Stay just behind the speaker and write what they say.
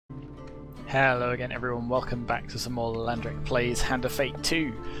Hello again everyone, welcome back to some more Landric Plays Hand of Fate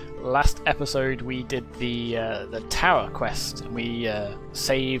 2. Last episode we did the tower quest and we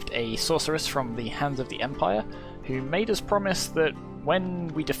saved a sorceress from the hands of the Empire who made us promise that when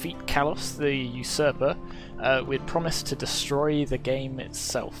we defeat Kalos the usurper, we'd promise to destroy the game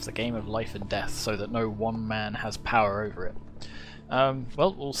itself, the game of life and death, so that no one man has power over it.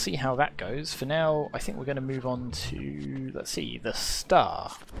 Well, we'll see how that goes. For now, I think we're going to move on to, let's see, the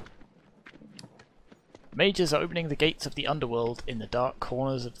Star. Mages are opening the gates of the underworld in the dark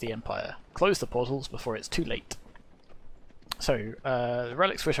corners of the Empire. Close the portals before it's too late. So, the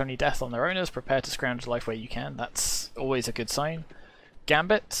relics wish only death on their owners. Prepare to scrounge life where you can. That's always a good sign.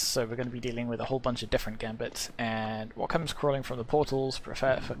 Gambits, so we're going to be dealing with a whole bunch of different gambits. And what comes crawling from the portals?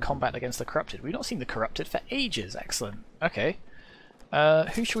 Prepare for combat against the corrupted. We've not seen the corrupted for ages. Excellent. Okay.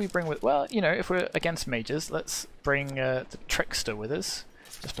 Who should we bring with? Well, you know, if we're against mages, let's bring the trickster with us,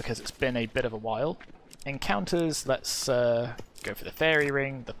 just because it's been a bit of a while. Encounters, let's go for the fairy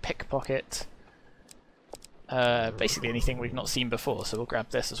ring, the pickpocket, basically anything we've not seen before, so we'll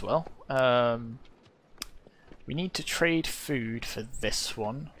grab this as well. We need to trade food for this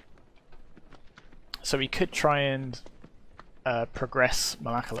one, so we could try and progress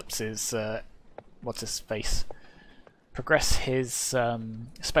Malacalypse's, what's his face? Progress his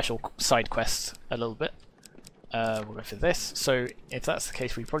special side quest a little bit. We'll go for this. So if that's the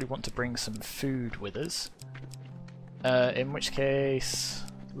case, we probably want to bring some food with us. In which case,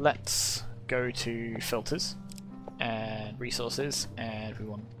 let's go to filters and resources, and we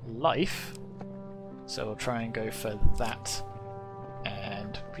want life. So we'll try and go for that.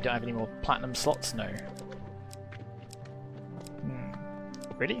 And we don't have any more platinum slots? No.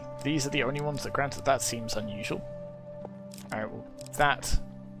 Really? These are the only ones that granted? That seems unusual. Alright, well, that.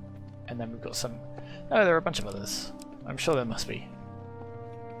 And then we've got some... Oh, there are a bunch of others. I'm sure there must be.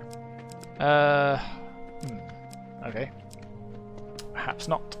 Okay. Perhaps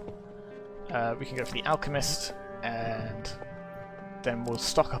not. We can go for the alchemist, and then we'll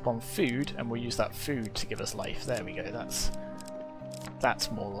stock up on food, and we'll use that food to give us life. There we go.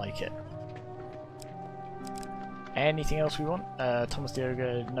 That's more like it. Anything else we want? Thomas the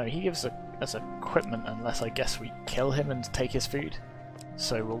Ogre. No, he gives us equipment unless I guess we kill him and take his food.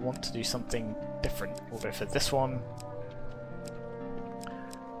 So we'll want to do something different. We'll go for this one.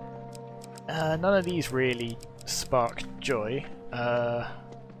 None of these really spark joy.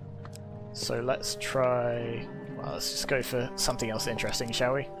 So let's try... Well, let's just go for something else interesting,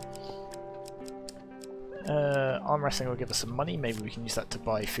 shall we? Arm wrestling will give us some money. Maybe we can use that to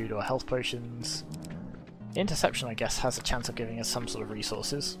buy food or health potions. Interception, I guess, has a chance of giving us some sort of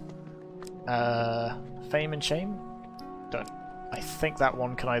resources. Fame and shame? I think that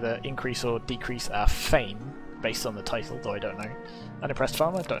one can either increase or decrease our fame based on the title, though I don't know. Unimpressed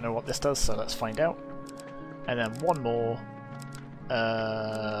Farmer, don't know what this does, so let's find out. And then one more.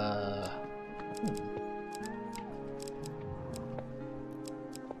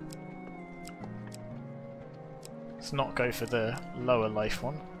 Let's not go for the lower life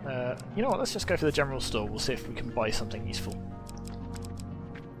one. You know what, let's just go for the general store, we'll see if we can buy something useful.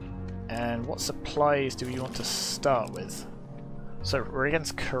 And what supplies do we want to start with? So we're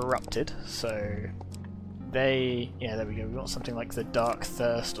against corrupted, so they... yeah, there we go. We want something like the Dark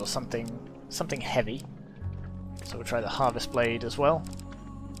Thirst or something heavy. So we'll try the Harvest Blade as well.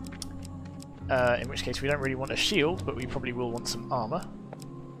 In which case we don't really want a shield, but we probably will want some armor.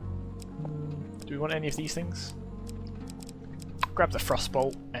 Do we want any of these things? Grab the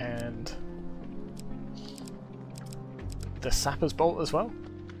Frostbolt and the Sapper's Bolt as well.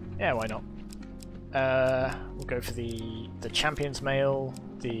 Yeah, why not? We'll go for the Champion's Mail.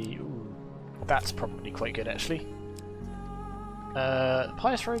 Ooh, that's probably quite good actually. The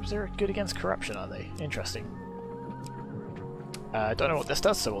Pious Robes are good against corruption, are they? Interesting. Don't know what this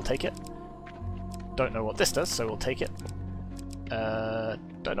does, so we'll take it. Don't know what this does, so we'll take it.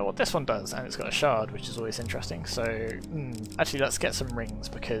 Don't know what this one does, and it's got a shard, which is always interesting. So, actually, let's get some rings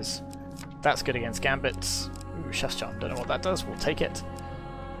because that's good against gambits. Ooh, Chef's Charm. Don't know what that does. We'll take it.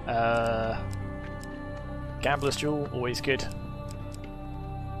 Gambler's Jewel, always good.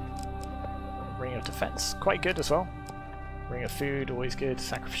 Ring of Defense, quite good as well. Ring of Food, always good.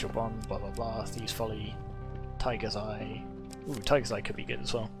 Sacrificial Bond, blah blah blah. Thieves' Folly, Tiger's Eye. Ooh, Tiger's Eye could be good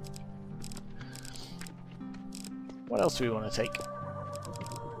as well. What else do we want to take?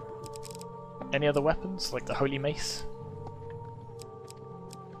 Any other weapons, like the Holy Mace?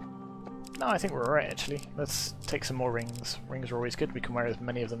 No, I think we're alright actually. Let's take some more rings. Rings are always good, we can wear as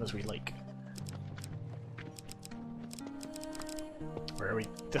many of them as we like. Where are we?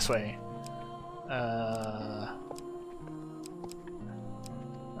 This way.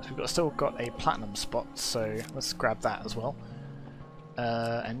 So we've still got a platinum spot, so let's grab that as well.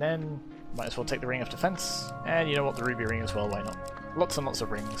 And then might as well take the Ring of Defense, and you know what, the Ruby Ring as well, why not? Lots and lots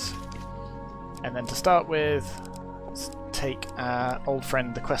of rings. And then to start with, let's take our old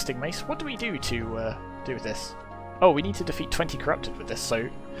friend the Questing Mace. What do we do to do with this? Oh, we need to defeat 20 Corrupted with this, so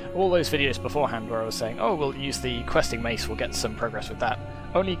all those videos beforehand where I was saying, oh, we'll use the Questing Mace, we'll get some progress with that,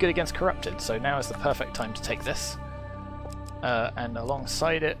 only good against Corrupted, so now is the perfect time to take this. And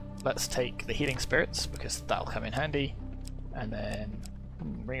alongside it, let's take the Healing Spirits, because that'll come in handy. And then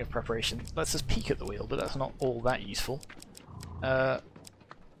Ring of Preparation. Let's just peek at the wheel, but that's not all that useful. Battered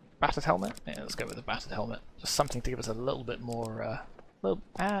Helmet? Yeah, let's go with the Battered Helmet. Just something to give us a little bit more... you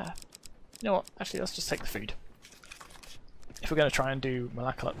know what? Actually, let's just take the food. If we're going to try and do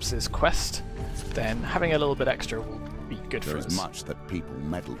Malacalypse's quest, then having a little bit extra will be good for us. There is much that people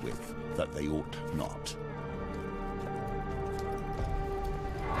meddle with that they ought not.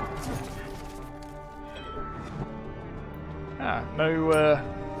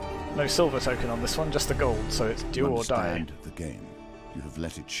 No silver token on this one, just the gold, so it's do or die. Understand the game. You have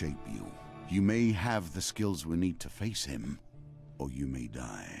let it shape you. You may have the skills we need to face him, or you may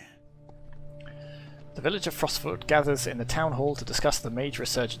die. The village of Frostford gathers in the town hall to discuss the mage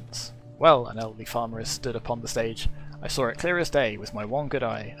resurgence. Well, an elderly farmer has stood upon the stage. I saw it clear as day with my one good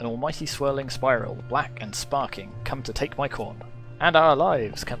eye, an almighty swirling spiral, black and sparking, come to take my corn. And our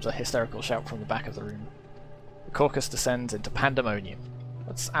lives, comes a hysterical shout from the back of the room. The caucus descends into pandemonium.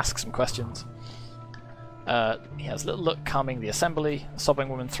 Let's ask some questions. He has a little look calming the assembly. A sobbing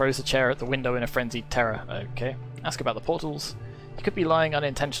woman throws a chair at the window in a frenzied terror. Okay. Ask about the portals. He could be lying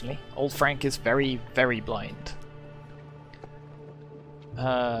unintentionally. Old Frank is very, very blind.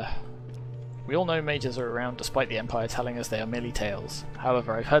 We all know mages are around despite the Empire telling us they are merely tales.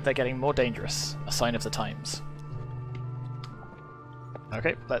 However, I've heard they're getting more dangerous. A sign of the times.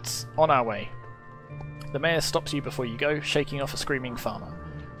 Okay, let's on our way. The mayor stops you before you go, shaking off a screaming farmer.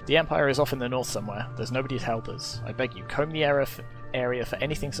 The Empire is off in the north somewhere. There's nobody to help us. I beg you, comb the area for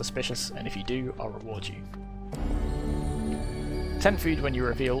anything suspicious, and if you do, I'll reward you. 10 food when you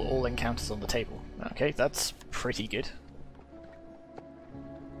reveal all encounters on the table. Okay, that's pretty good.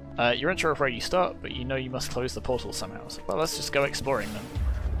 You're unsure of where you start, but you know you must close the portal somehow. So, well, let's just go exploring then.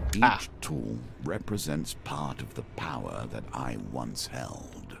 Each tool represents part of the power that I once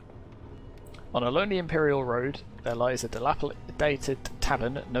held. On a lonely Imperial road, there lies a dilapidated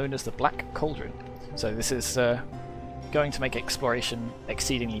tavern known as the Black Cauldron. So this is going to make exploration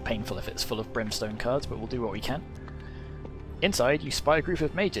exceedingly painful if it's full of brimstone cards, but we'll do what we can. Inside, you spy a group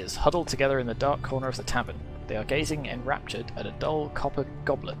of mages huddled together in the dark corner of the tavern. They are gazing enraptured at a dull copper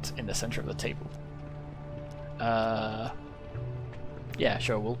goblet in the centre of the table. Yeah,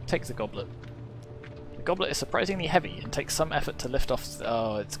 sure, we'll take the goblet. The goblet is surprisingly heavy and takes some effort to lift off.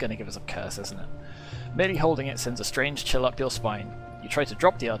 Oh, it's going to give us a curse, isn't it? Merely holding it sends a strange chill up your spine. You try to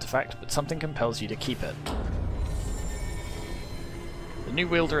drop the artifact, but something compels you to keep it. The new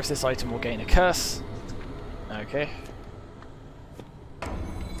wielder of this item will gain a curse. Okay.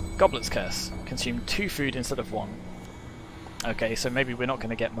 Goblet's curse. Consume 2 food instead of 1. Okay, so maybe we're not going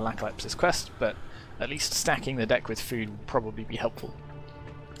to get Malacalypse's quest, but at least stacking the deck with food would probably be helpful.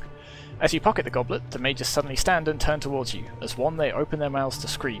 As you pocket the goblet, the mages suddenly stand and turn towards you. As one, they open their mouths to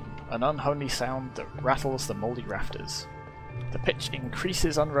scream, an unholy sound that rattles the mouldy rafters. The pitch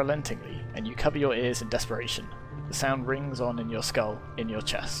increases unrelentingly, and you cover your ears in desperation. The sound rings on in your skull, in your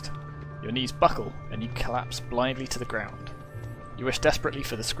chest. Your knees buckle, and you collapse blindly to the ground. You wish desperately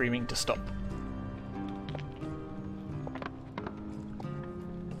for the screaming to stop.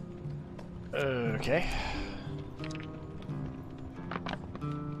 Okay.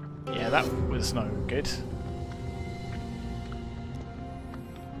 Yeah, that was no good.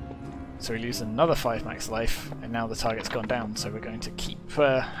 So we lose another 5 max life, and now the target's gone down, so we're going to keep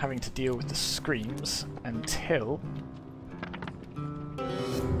having to deal with the screams until...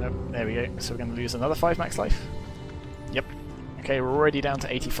 Nope, there we go. So we're going to lose another 5 max life. Yep. Okay, we're already down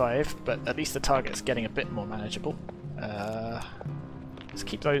to 85, but at least the target's getting a bit more manageable. Let's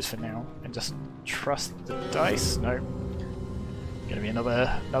keep those for now, and just trust the dice. No. Gonna be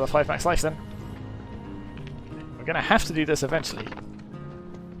another 5 max life then. We're gonna have to do this eventually.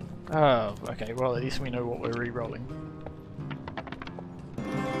 Oh, okay, well at least we know what we're re-rolling.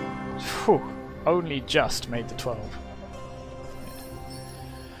 Whew, only just made the 12.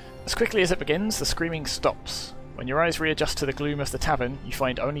 As quickly as it begins, the screaming stops. When your eyes readjust to the gloom of the tavern, you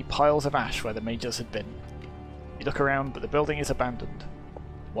find only piles of ash where the mages had been. You look around, but the building is abandoned.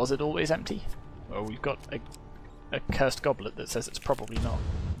 Was it always empty? Well, we've got a cursed goblet that says it's probably not.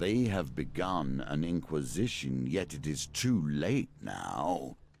 They have begun an inquisition, yet it is too late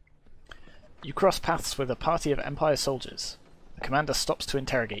now. You cross paths with a party of Empire soldiers. The commander stops to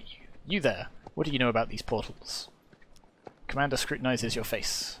interrogate you. You there, what do you know about these portals? Commander scrutinizes your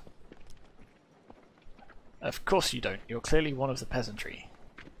face. Of course you don't. You're clearly one of the peasantry.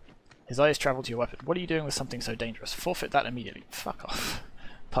 His eyes travel to your weapon. What are you doing with something so dangerous? Forfeit that immediately. Fuck off.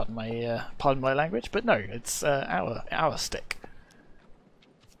 Pardon my language, but no, it's our stick.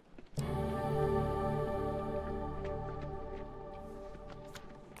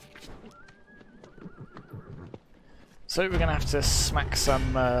 So we're gonna have to smack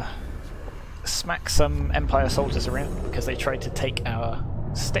some Empire soldiers around because they tried to take our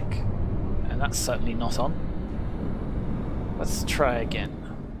stick, and that's certainly not on. Let's try again.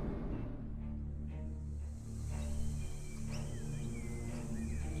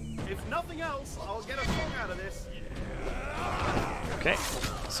 If nothing else, I'll get a song out of this. Okay,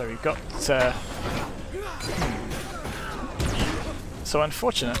 so we've got. So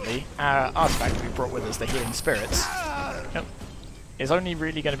unfortunately, our artifact we brought with us, the Healing Spirits, is only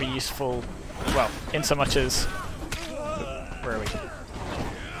really going to be useful, well, in so much as... Where are we?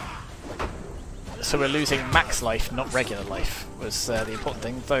 So we're losing max life, not regular life, was the important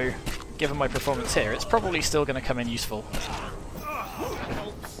thing, though given my performance here, it's probably still going to come in useful.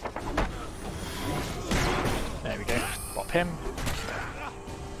 There we go. Bop him.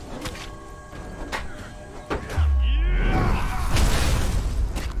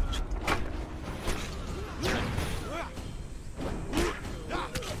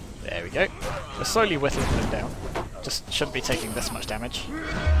 There we go. We're slowly whittling them down. Just shouldn't be taking this much damage.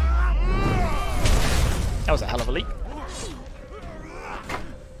 That was a hell of a leap.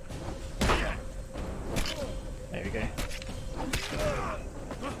 There we go.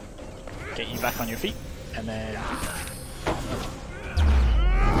 Get you back on your feet, and then...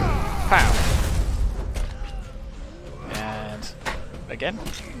 Pow! And... again.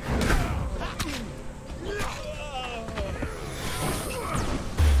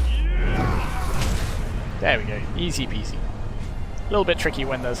 There we go, easy peasy. A little bit tricky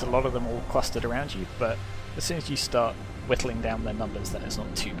when there's a lot of them all clustered around you, but as soon as you start whittling down their numbers, then it's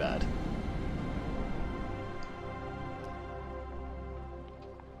not too bad.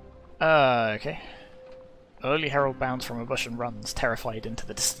 Okay. Early Herald bounds from a bush and runs, terrified into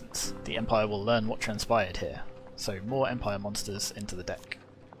the distance. The Empire will learn what transpired here. So more Empire monsters into the deck.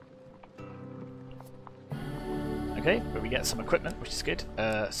 Okay, but we get some equipment, which is good.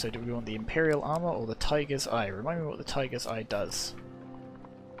 So do we want the Imperial Armor or the Tiger's Eye? Remind me what the Tiger's Eye does.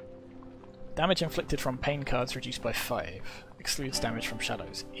 Damage inflicted from pain cards reduced by 5. Excludes damage from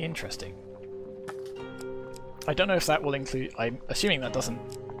shadows. Interesting. I don't know if that will include... I'm assuming that doesn't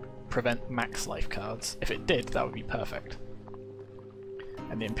prevent max life cards. If it did, that would be perfect.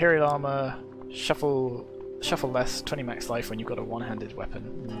 And the Imperial Armor, shuffle less, 20 max life when you've got a one-handed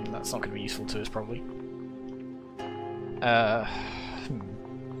weapon. That's not going to be useful to us, probably.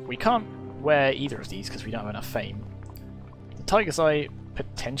 We can't wear either of these because we don't have enough fame. The Tiger's Eye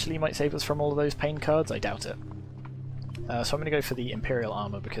potentially might save us from all of those pain cards, I doubt it. So I'm going to go for the Imperial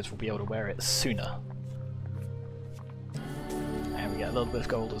Armor because we'll be able to wear it sooner. And we get a little bit of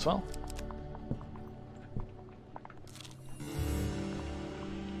gold as well.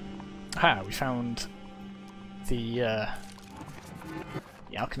 Ah, we found the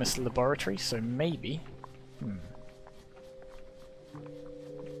Alchemist's Laboratory, so maybe...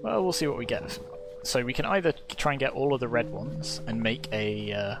 Well, we'll see what we get. So we can either try and get all of the red ones and make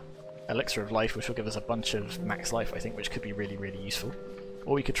a Elixir of Life, which will give us a bunch of max life, I think, which could be really, really useful.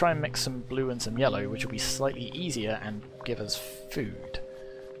 Or we could try and mix some blue and some yellow, which will be slightly easier and give us food.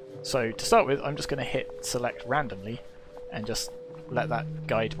 So to start with, I'm just going to hit select randomly and just let that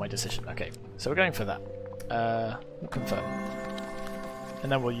guide my decision. Okay, so we're going for that. We'll confirm.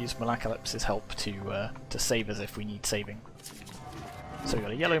 And then we'll use Malacalypse's help to save us if we need saving. So we've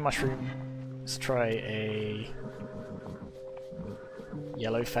got a yellow mushroom. Let's try a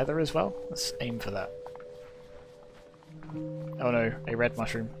yellow feather as well. Let's aim for that. Oh no, a red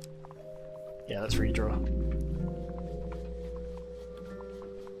mushroom. Yeah, let's redraw.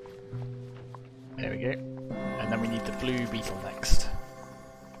 There we go. And then we need the blue beetle next.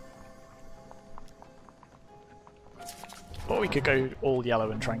 Or we could go all yellow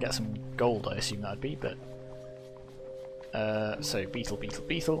and try and get some gold, I assume that'd be, but... so beetle, beetle,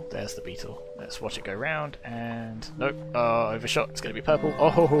 beetle. There's the beetle. Let's watch it go round, and nope. Oh, overshot. It's going to be purple.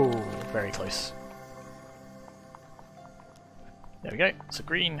 Oh, very close. There we go. So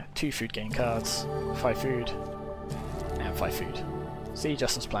green, 2 food gain cards, 5 food, and 5 food. See,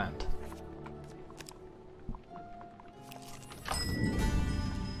 just as planned.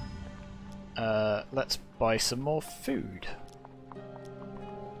 Let's buy some more food.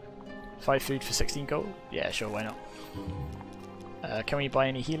 5 food for 16 gold? Yeah, sure, why not? Can we buy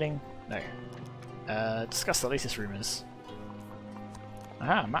any healing? No. Discuss the latest rumours.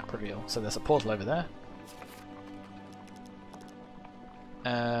 Aha, map reveal. So there's a portal over there.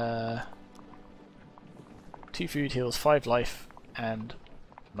 2 food heals 5 life and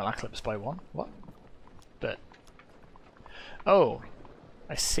Malaclypse by 1. What? But... oh,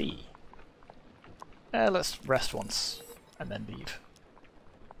 I see. Let's rest once and then leave.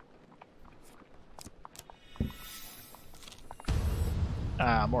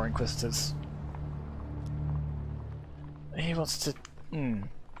 Ah, more Inquisitors. He wants to...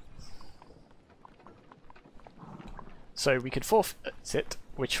 So we could forfeit it,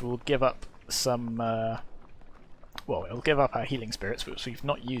 which will give up some... well, it'll give up our healing spirits, which we've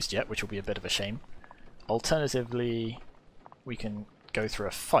not used yet, which will be a bit of a shame. Alternatively, we can go through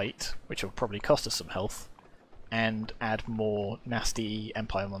a fight, which will probably cost us some health, and add more nasty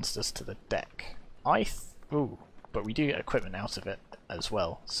Empire monsters to the deck. Ooh, but we do get equipment out of it as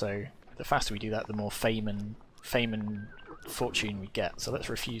well, so the faster we do that, the more fame and fortune we get. So let's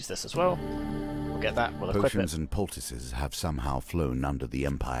refuse this as well. We'll get that, we'll equip it. Potions and poultices have somehow flown under the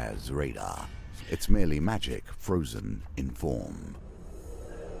Empire's radar. It's merely magic, frozen in form.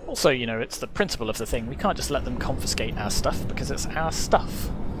 Also, you know, it's the principle of the thing. We can't just let them confiscate our stuff because it's our stuff.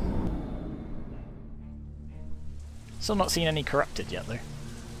 Still not seen any corrupted yet, though.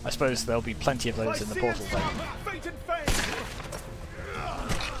 I suppose there'll be plenty of those in the portal, though.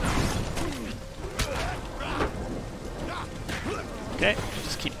 Okay,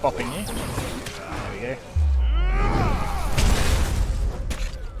 just keep bopping you.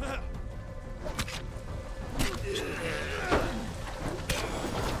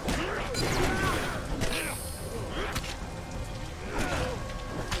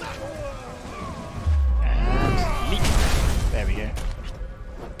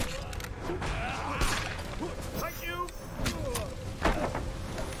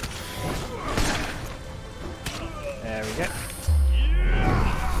 There we go.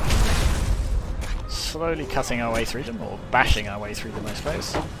 Slowly cutting our way through them, or bashing our way through them, I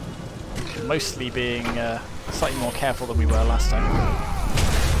suppose. Mostly being slightly more careful than we were last time.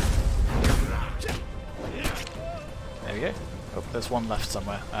 There we go. Oh, there's one left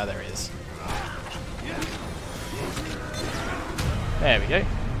somewhere. Ah, there he is. There we go.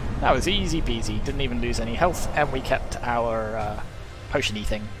 That was easy peasy. Didn't even lose any health, and we kept our potion-y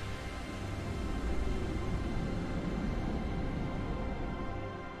thing.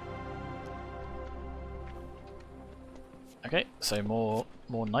 Okay, so more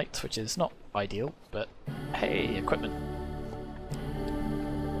knights, which is not ideal, but hey, equipment.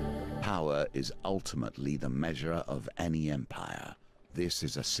 Power is ultimately the measure of any empire. This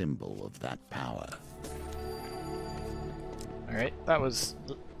is a symbol of that power. Alright, that was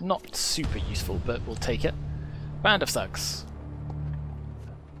not super useful, but we'll take it. Band of Thugs.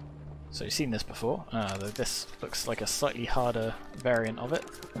 So you've seen this before. This looks like a slightly harder variant of it,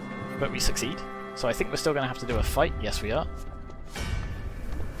 but we succeed. So I think we're still going to have to do a fight. Yes, we are.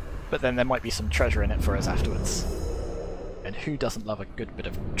 But then there might be some treasure in it for us afterwards. And who doesn't love a good bit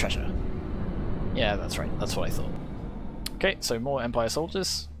of treasure? Yeah, that's right. That's what I thought. Okay, so more Empire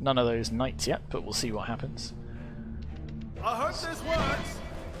soldiers. None of those knights yet, but we'll see what happens. I hope this works.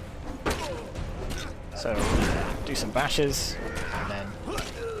 So do some bashes, and then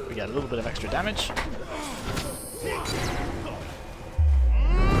we get a little bit of extra damage.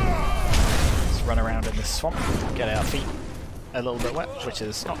 Run around in this swamp, get our feet a little bit wet, which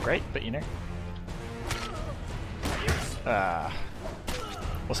is not great, but you know.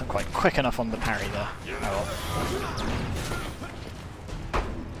 Wasn't quite quick enough on the parry there. Oh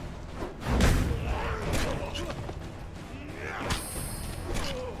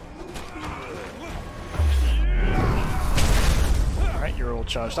well. Alright, you're all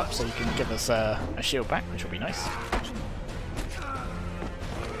charged up, so you can give us a shield back, which will be nice.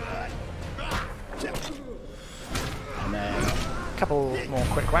 And then a couple more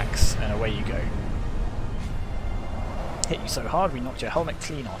quick whacks, and away you go. Hit you so hard, we knocked your helmet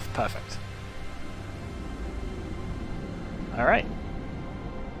clean off. Perfect. Alright.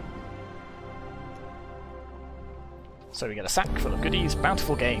 So we get a sack full of goodies,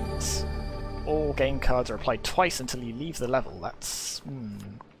 bountiful gains. All game cards are applied twice until you leave the level. That's...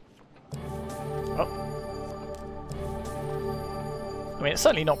 Oh. I mean, it's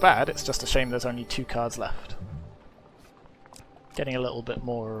certainly not bad, it's just a shame there's only 2 cards left. Getting a little bit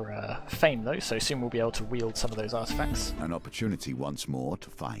more fame though, so soon we'll be able to wield some of those artifacts. An opportunity once more to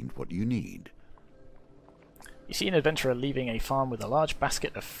find what you need. You see an adventurer leaving a farm with a large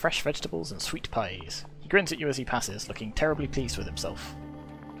basket of fresh vegetables and sweet pies. He grins at you as he passes, looking terribly pleased with himself.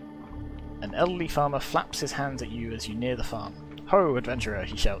 An elderly farmer flaps his hands at you as you near the farm. Ho, adventurer,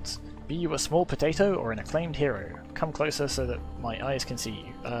 he shouts. Be you a small potato or an acclaimed hero? Come closer so that my eyes can see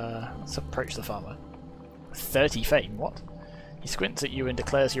you. Let's approach the farmer. 30 fame, what? He squints at you and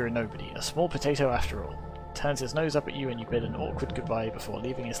declares you're a nobody, a small potato after all. Turns his nose up at you and you bid an awkward goodbye before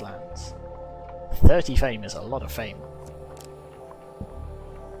leaving his lands. 30 fame is a lot of fame.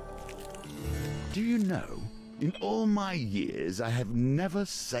 Do you know, in all my years I have never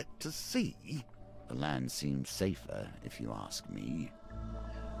set to sea. The land seems safer, if you ask me.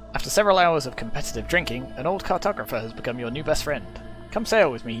 After several hours of competitive drinking, an old cartographer has become your new best friend. Come sail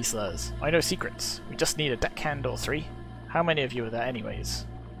with me, he slurs. I know secrets. We just need a deckhand or 3. How many of you are there anyways?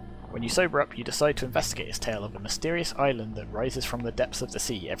 When you sober up, you decide to investigate his tale of a mysterious island that rises from the depths of the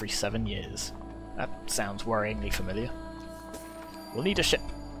sea every 7 years. That sounds worryingly familiar. We'll need a ship.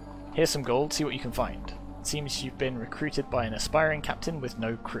 Here's some gold, see what you can find. It seems you've been recruited by an aspiring captain with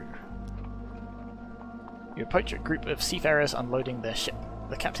no crew. You approach a group of seafarers unloading their ship.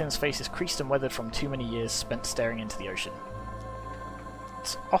 The captain's face is creased and weathered from too many years spent staring into the ocean.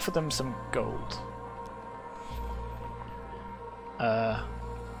 Let's offer them some gold.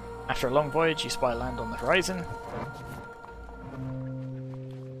 After a long voyage, you spy land on the horizon.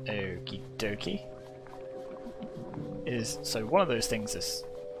 Okie dokie. So one of those things is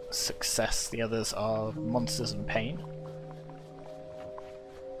success, the others are monsters and pain.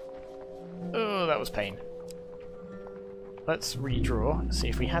 Oh, that was pain. Let's redraw. See,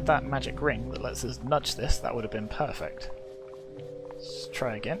 if we had that magic ring that lets us nudge this, that would have been perfect. Let's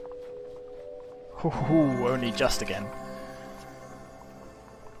try again. Ooh, only just again.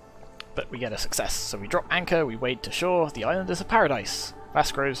 But we get a success. So we drop anchor, we wade to shore. The island is a paradise.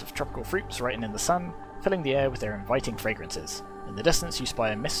 Vast groves of tropical fruits ripen in the sun, filling the air with their inviting fragrances. In the distance you spy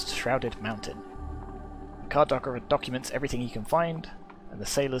a mist-shrouded mountain. The cartographer documents everything he can find, and the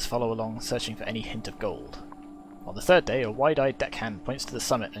sailors follow along, searching for any hint of gold. On the third day, a wide-eyed deckhand points to the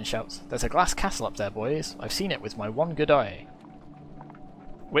summit and shouts, "There's a glass castle up there, boys. I've seen it with my one good eye."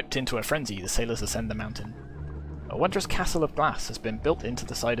 Whipped into a frenzy, the sailors ascend the mountain. A wondrous castle of glass has been built into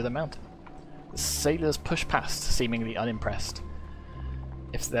the side of the mountain. The sailors push past, seemingly unimpressed.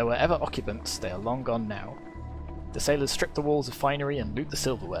 If there were ever occupants, they are long gone now. The sailors strip the walls of finery and loot the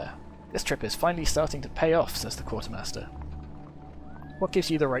silverware. This trip is finally starting to pay off, says the quartermaster. What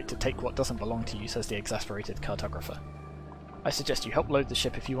gives you the right to take what doesn't belong to you, says the exasperated cartographer. I suggest you help load the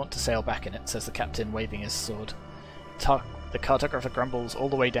ship if you want to sail back in it, says the captain, waving his sword. The cartographer grumbles all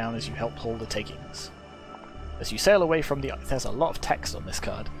the way down as you help haul the takings. As you sail away from the... There's a lot of text on this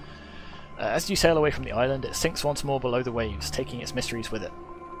card. As you sail away from the island, it sinks once more below the waves, taking its mysteries with it.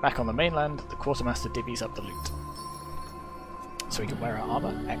 Back on the mainland, the quartermaster divvies up the loot. So we can wear our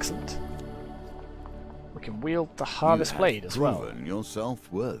armour. Excellent. We can wield the harvest blade as well. Proven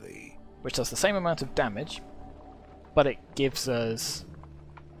yourself worthy. Which does the same amount of damage, but it gives us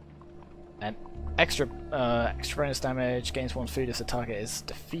an extra bonus damage, gains 1 food if the target is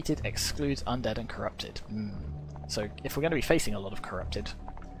defeated, excludes undead and corrupted. So if we're going to be facing a lot of corrupted,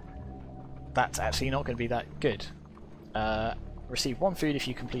 that's actually not going to be that good. Receive 1 food if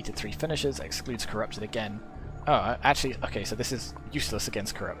you completed 3 finishes, excludes corrupted again. Oh, actually, okay, so this is useless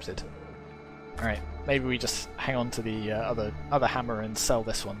against corrupted. Alright, maybe we just hang on to the other hammer and sell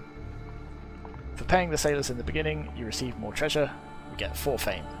this one. For paying the sailors in the beginning, you receive more treasure. We get 4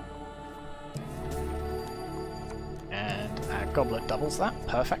 fame. And our goblet doubles that.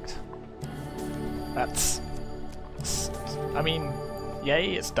 Perfect. That's... I mean,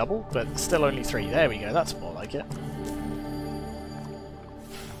 yay, it's double, but still only 3. There we go, that's more like it.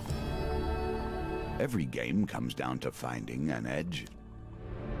 Every game comes down to finding an edge.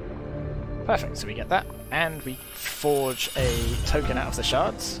 Perfect, so we get that, and we forge a token out of the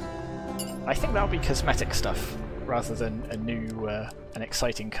shards. I think that'll be cosmetic stuff, rather than a new, an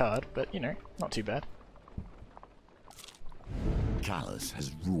exciting card, but, you know, not too bad. Callus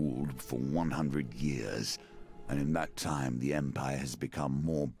has ruled for 100 years, and in that time the Empire has become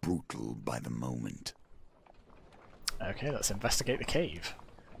more brutal by the moment. Okay, let's investigate the cave.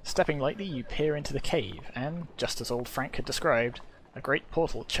 Stepping lightly, you peer into the cave, and, just as old Frank had described, a great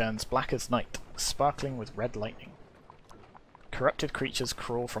portal churns black as night, sparkling with red lightning. Corrupted creatures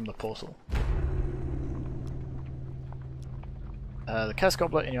crawl from the portal. The curse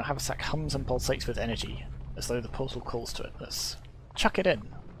goblet in your haversack hums and pulsates with energy, as though the portal calls to it. Let's chuck it in.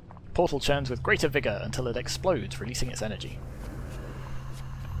 The portal churns with greater vigour until it explodes, releasing its energy.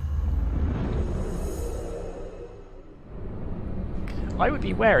 I would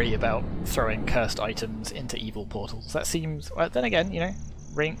be wary about throwing cursed items into evil portals. That seems... Well, then again, you know,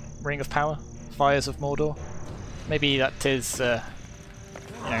 Ring of Power, Fires of Mordor. Maybe that is, you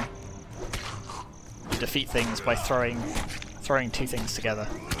know, defeat things by throwing two things together.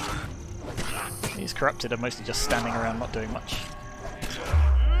 These corrupted are mostly just standing around not doing much.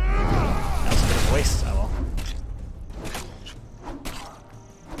 That's a bit of a waste, oh well.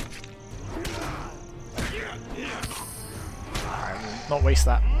 Alright, we'll not waste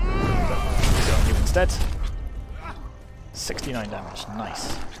that, but go on you instead. 69 damage,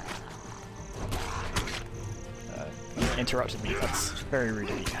 nice. Interrupted me, that's very rude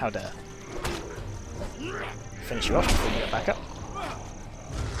of you, how dare. Finish you off before you get back up.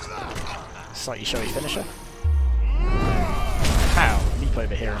 Slightly showy finisher. Pow! Leap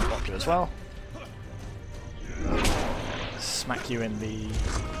over here and block you as well. Smack you in the...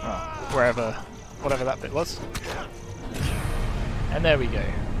 oh, wherever... whatever that bit was. And there we go.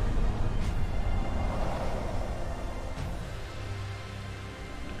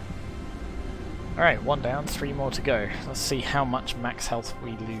 Alright, 1 down, 3 more to go. Let's see how much max health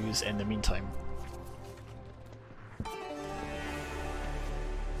we lose in the meantime.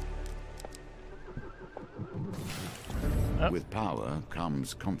 With power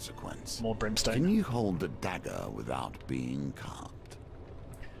comes consequence. More brimstone. Can you hold a dagger without being carved?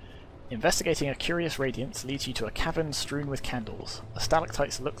 Investigating a curious radiance leads you to a cavern strewn with candles. The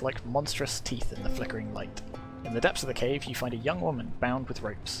stalactites look like monstrous teeth in the flickering light. In the depths of the cave, you find a young woman bound with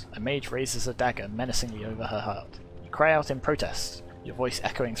ropes. A mage raises a dagger menacingly over her heart. You cry out in protest, your voice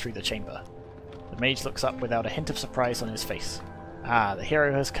echoing through the chamber. The mage looks up without a hint of surprise on his face. Ah, the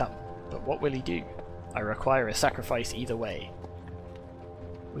hero has come, but what will he do? I require a sacrifice either way.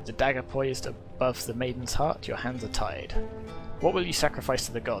 With the dagger poised above the maiden's heart, your hands are tied. What will you sacrifice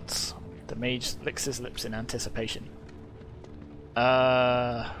to the gods? The mage licks his lips in anticipation.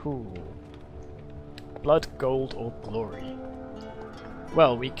 Blood, gold, or glory?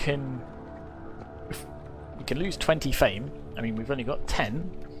 Well, we can lose 20 fame. I mean, we've only got 10,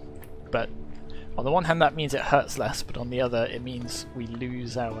 but on the one hand that means it hurts less, but on the other it means we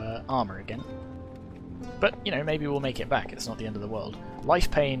lose our armor again. But, you know, maybe we'll make it back, it's not the end of the world.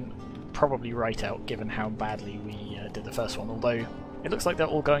 Life pain, probably right out, given how badly we did the first one, although it looks like they're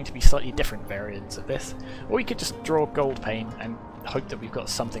all going to be slightly different variants of this. Or we could just draw gold pain and hope that we've got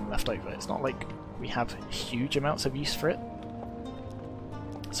something left over. It's not like we have huge amounts of use for it.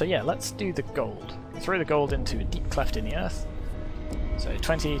 So yeah, let's do the gold. Throw the gold into a deep cleft in the earth. So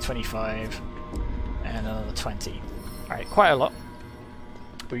 20, 25, and another 20. Alright, quite a lot.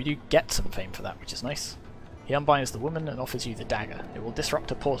 But we do get some fame for that, which is nice. He unbinds the woman and offers you the dagger. It will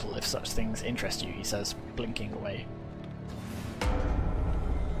disrupt a portal if such things interest you, he says, blinking away.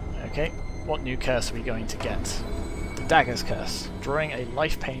 Okay, what new curse are we going to get? The dagger's curse. Draw a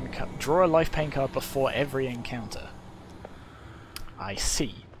life pain card before every encounter. I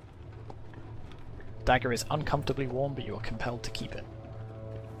see. Dagger is uncomfortably warm, but you are compelled to keep it.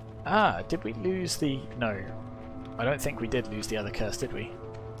 Ah, did we lose the... No. I don't think we did lose the other curse, did we?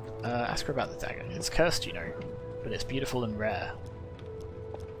 Ask her about the dagger. It's cursed, you know, but it's beautiful and rare.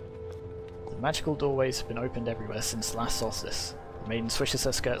 The magical doorways have been opened everywhere since last solstice. The maiden swishes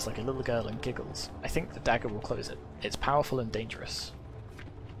her skirts like a little girl and giggles. I think the dagger will close it. It's powerful and dangerous.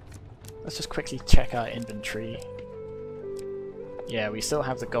 Let's just quickly check our inventory. Yeah, we still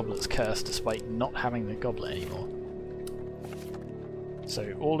have the goblet's curse despite not having the goblet anymore.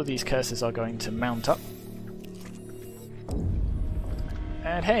 So all of these curses are going to mount up.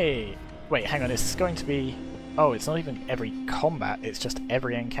 And hey! Wait, hang on, it's going to be... Oh, it's not even every combat, it's just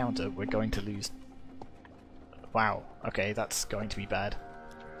every encounter we're going to lose. Wow, okay, that's going to be bad.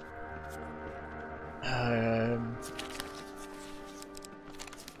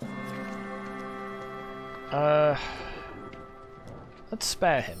 Let's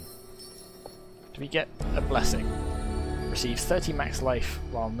spare him. Do we get a blessing? Receives 30 max life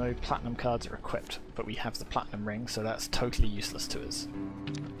while no platinum cards are equipped, but we have the platinum ring, so that's totally useless to us.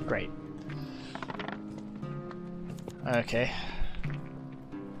 Great. Okay.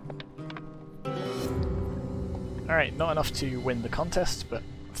 Alright, not enough to win the contest, but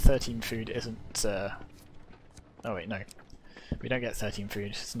 13 food isn't... Oh wait, no. We don't get 13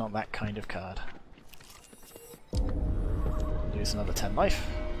 food, it's not that kind of card. Lose another 10 life.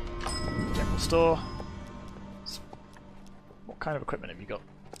 General store. What kind of equipment have you got?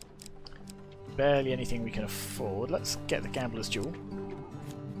 Barely anything we can afford. Let's get the Gambler's Jewel.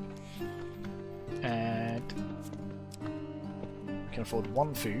 And we can afford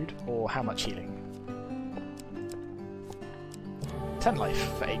 1 food, or how much healing? 10 life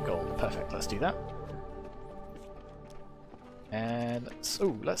for 8 gold. Perfect, let's do that. And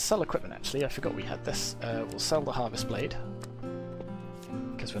let's sell equipment actually. I forgot we had this. We'll sell the Harvest Blade,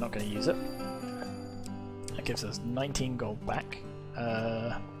 because we're not going to use it. That gives us 19 gold back.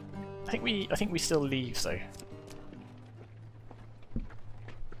 I think we still leave though.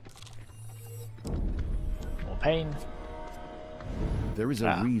 More pain. There is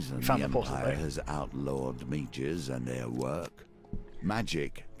a reason we found the the portal, Empire though. has outlawed mages and their work.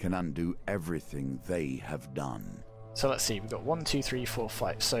 Magic can undo everything they have done. So let's see, we've got 1, 2, 3, 4,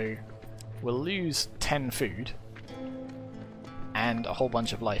 5. So we'll lose 10 food and a whole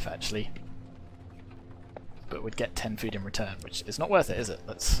bunch of life actually. But we'd get 10 food in return, which is not worth it, is it?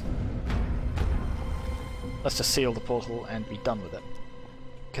 Let's just seal the portal and be done with it.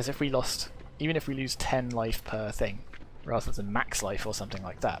 Because if we lost, even if we lose 10 life per thing, rather than max life or something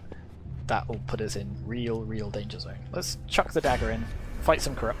like that, that will put us in real danger zone. Let's chuck the dagger in, fight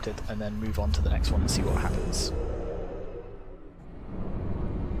some corrupted, and then move on to the next one and see what happens.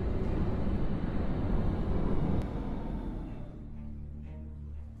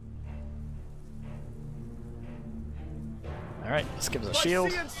 Alright, this gives us a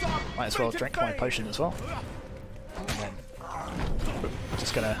shield. Might as well drink my potion as well. And then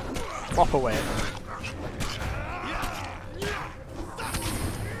just gonna plop away at them.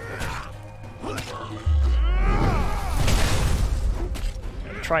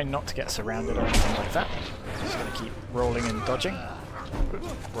 Try not to get surrounded or anything like that. Just gonna keep rolling and dodging.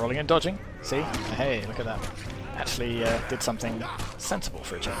 Rolling and dodging. See? Hey, look at that. Actually did something sensible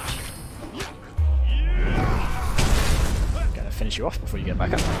for a change. Gonna finish you off before you get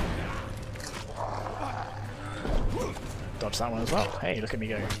back up. Dodge that one as well. Hey, look at me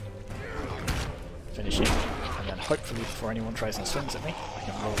go. Finish you. And then hopefully before anyone tries and swings at me, I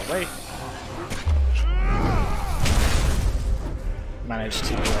can roll away. Managed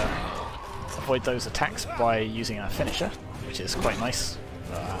to avoid those attacks by using our finisher, which is quite nice.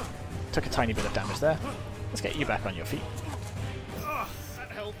 Took a tiny bit of damage there. Let's get you back on your feet. That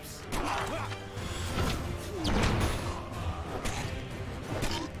helps.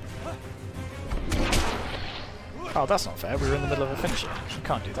 Oh, that's not fair. We were in the middle of a finisher. You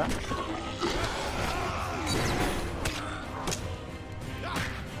can't do that.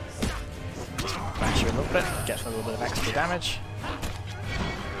 Bash you a little bit, get a little bit of extra damage.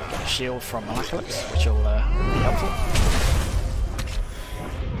 Get a shield from Malacalypse, which will be helpful.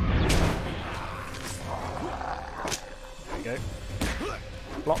 There we go.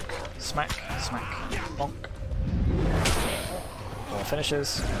 Block, smack, smack, bonk. More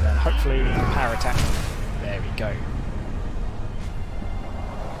finishes, and then hopefully power attack. There we go.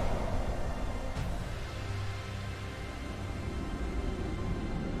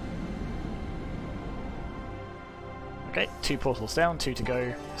 Okay, 2 portals down, 2 to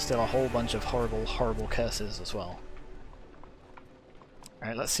go. Still a whole bunch of horrible curses as well.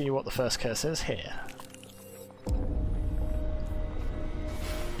 Alright, let's see what the first curse is here.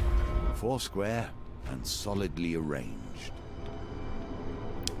 4 square and solidly arranged.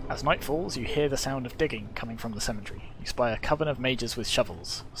 As night falls, you hear the sound of digging coming from the cemetery. You spy a coven of mages with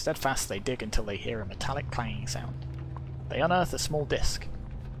shovels. Steadfast, they dig until they hear a metallic clanging sound. They unearth a small disc.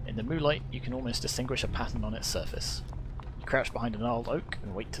 In the moonlight, you can almost distinguish a pattern on its surface. You crouch behind an old oak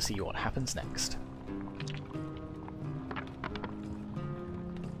and wait to see what happens next.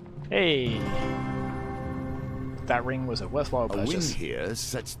 Hey! That ring was a worthwhile A win purchase. here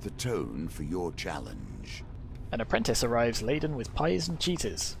sets the tone for your challenge. An apprentice arrives laden with pies and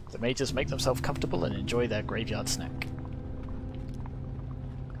cheeses. The mages make themselves comfortable and enjoy their graveyard snack.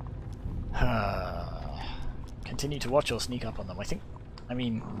 Continue to watch or sneak up on them. I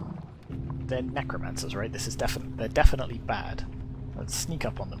mean, they're necromancers, right? They're definitely bad. Let's sneak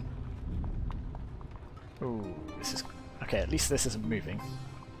up on them. Ooh, this is okay. At least this isn't moving.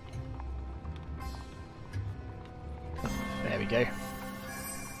 There we go.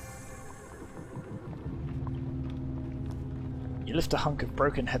 You lift a hunk of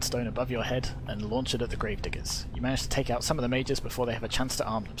broken headstone above your head and launch it at the gravediggers. You manage to take out some of the mages before they have a chance to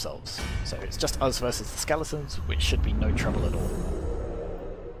arm themselves. So it's just us versus the skeletons, which should be no trouble at all.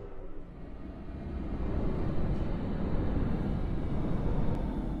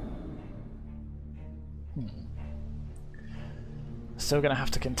 Still going to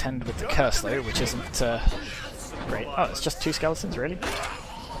have to contend with the curse though, which isn't great. Oh, it's just 2 skeletons, really?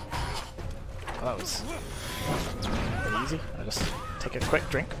 Well, that was pretty easy. I just take a quick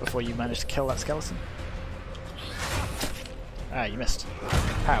drink before you manage to kill that skeleton. Ah, you missed.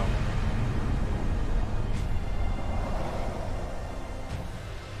 How?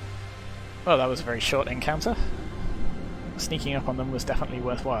 Well, that was a very short encounter. Sneaking up on them was definitely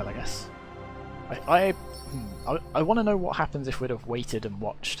worthwhile, I guess. I want to know what happens if we'd have waited and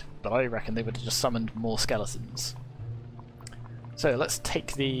watched, but I reckon they would have just summoned more skeletons. So let's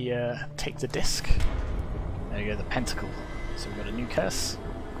take the disc. There you go, the pentacle. So we've got a new curse.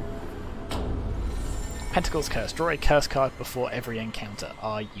 Pentacle's Curse. Draw a curse card before every encounter.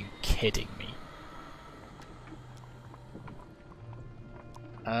 Are you kidding me?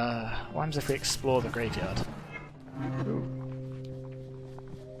 What happens if we explore the graveyard?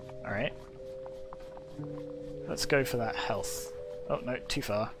 Alright. Let's go for that health. Oh no, too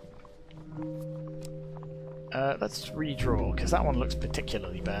far. Let's redraw, because that one looks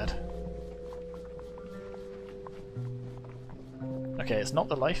particularly bad. Okay, it's not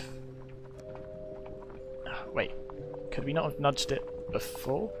the life. Wait, could we not have nudged it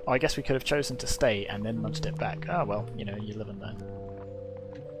before? Oh, I guess we could have chosen to stay and then nudged it back. Ah, well, you know, you live and learn.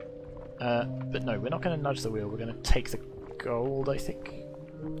 But no, we're not going to nudge the wheel, we're going to take the gold, I think.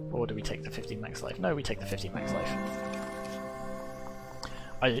 Or do we take the 15 max life? No, we take the 15 max life.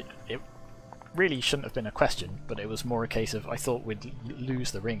 It really shouldn't have been a question, but it was more a case of I thought we'd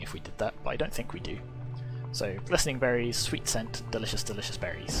lose the ring if we did that, but I don't think we do. So, glistening berries, sweet scent, delicious, delicious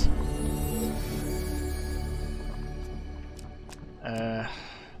berries.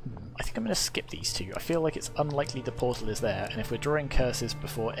 I think I'm going to skip these two. I feel like it's unlikely the portal is there, and if we're drawing curses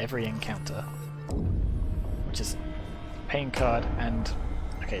before every encounter, which is pain card and...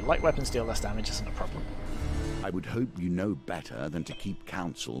 okay, light weapons deal less damage isn't a problem. I would hope you know better than to keep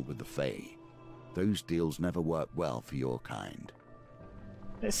counsel with the Fae. Those deals never work well for your kind.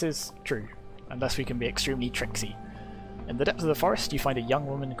 This is true, unless we can be extremely tricksy. In the depths of the forest you find a young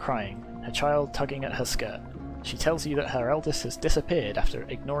woman crying, her child tugging at her skirt. She tells you that her eldest has disappeared after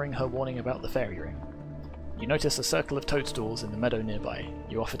ignoring her warning about the fairy ring. You notice a circle of toadstools in the meadow nearby.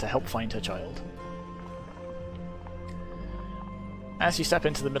 You offer to help find her child. As you step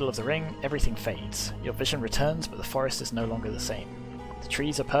into the middle of the ring, everything fades. Your vision returns, but the forest is no longer the same. The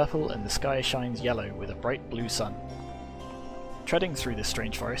trees are purple and the sky shines yellow with a bright blue sun. Treading through this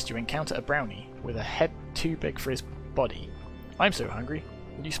strange forest, you encounter a brownie with a head too big for his body. I'm so hungry.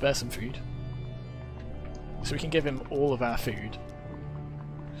 Would you spare some food? So we can give him all of our food.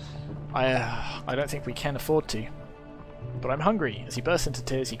 I don't think we can afford to. But I'm hungry. As he bursts into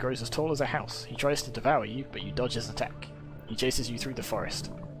tears, he grows as tall as a house. He tries to devour you, but you dodge his attack. He chases you through the forest.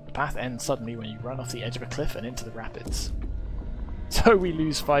 The path ends suddenly when you run off the edge of a cliff and into the rapids. So we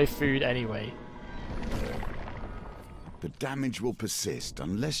lose 5 food anyway. The damage will persist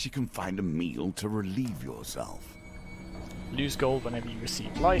unless you can find a meal to relieve yourself. Lose gold whenever you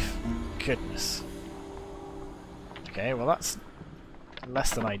receive life. Goodness. Okay, well that's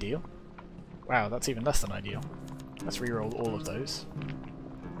less than ideal. Wow, that's even less than ideal. Let's reroll all of those.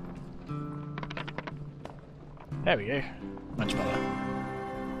 There we go. Much better.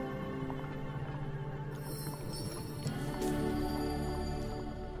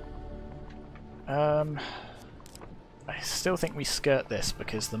 I still think we skirt this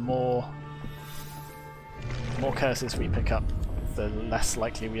because the more curses we pick up, the less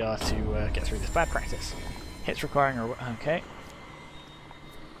likely we are to get through this. Bad practice. Hits requiring a... okay.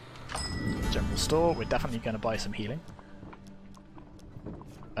 General store, we're definitely going to buy some healing.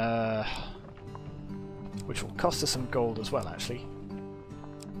 Which will cost us some gold as well, actually.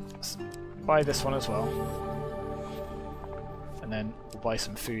 Let's buy this one as well. And then we'll buy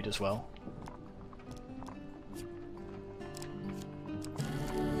some food as well.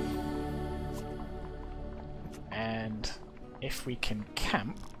 And if we can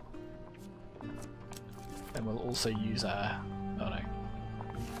camp, then we'll also use our... oh no.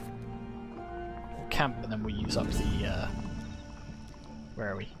 We'll camp and then we'll use up the...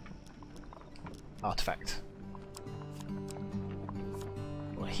 where are we? Artifact.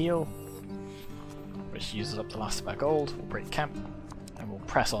 We'll heal, which uses up the last of our gold. We'll break camp, and we'll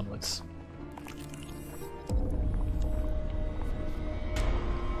press onwards.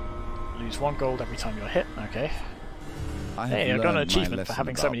 Lose 1 gold every time you're hit. Okay. Hey, I got an achievement for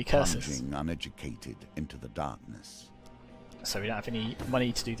having so many curses. Uneducated into the darkness. So we don't have any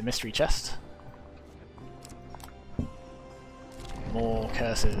money to do the mystery chest. More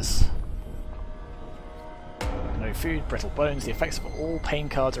curses. No food, brittle bones. The effects of all pain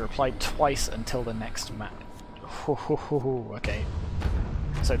cards are applied twice until the next map. Okay.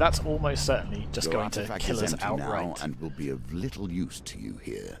 So that's almost certainly just Your going to kill us outright. Now and will be of little use to you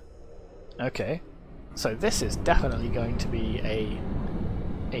here. Okay. So this is definitely going to be a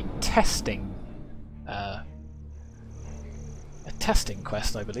testing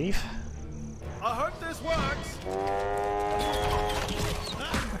quest, I believe. I hope this works.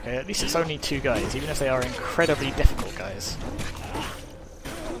 Okay, at least it's only 2 guys, even if they are incredibly difficult guys.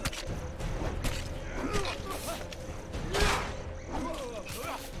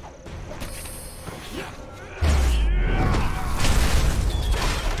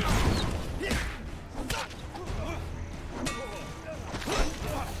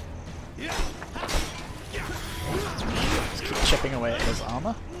 chipping away at his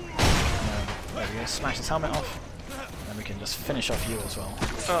armour. There we go, smash his helmet off. And we can just finish off you as well.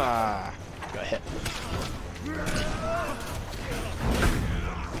 Ah, got hit.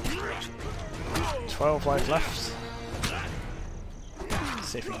 12 life left.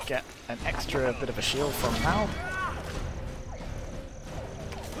 See if we can get an extra bit of a shield from Mal.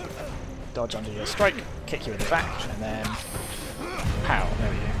 Dodge under your strike, kick you in the back, and then pow,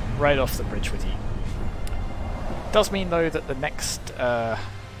 there we go. Right off the bridge with you. Does mean though that the next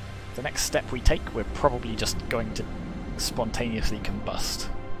step we take, we're probably just going to spontaneously combust.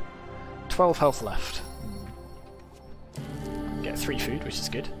 12 health left. Get 3 food, which is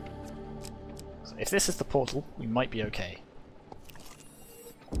good. So if this is the portal, we might be okay.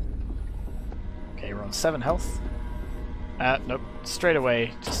 Okay, we're on 7 health. Nope, straight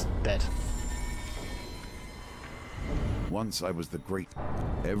away, just dead. Once I was the great...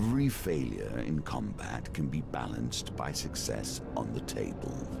 Every failure in combat can be balanced by success on the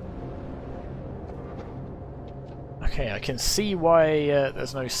table. Okay, I can see why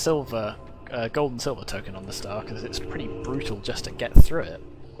there's no silver, gold and silver token on the star, because it's pretty brutal just to get through it.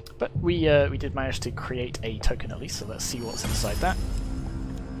 But we did manage to create a token at least, so let's see what's inside that.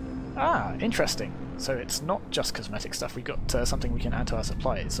 Ah, interesting. So it's not just cosmetic stuff, we got something we can add to our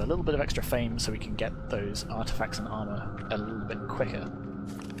supplies. So a little bit of extra fame so we can get those artifacts and armor a little bit quicker.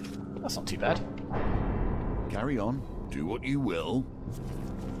 That's not too bad. Carry on. Do what you will.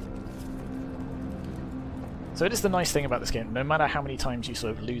 So it is the nice thing about this game, no matter how many times you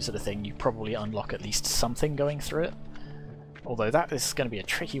sort of lose at a thing, you probably unlock at least something going through it. Although that is going to be a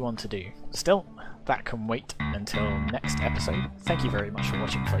tricky one to do. Still, that can wait until next episode. Thank you very much for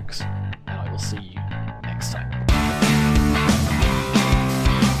watching, folks, and I will see you next time.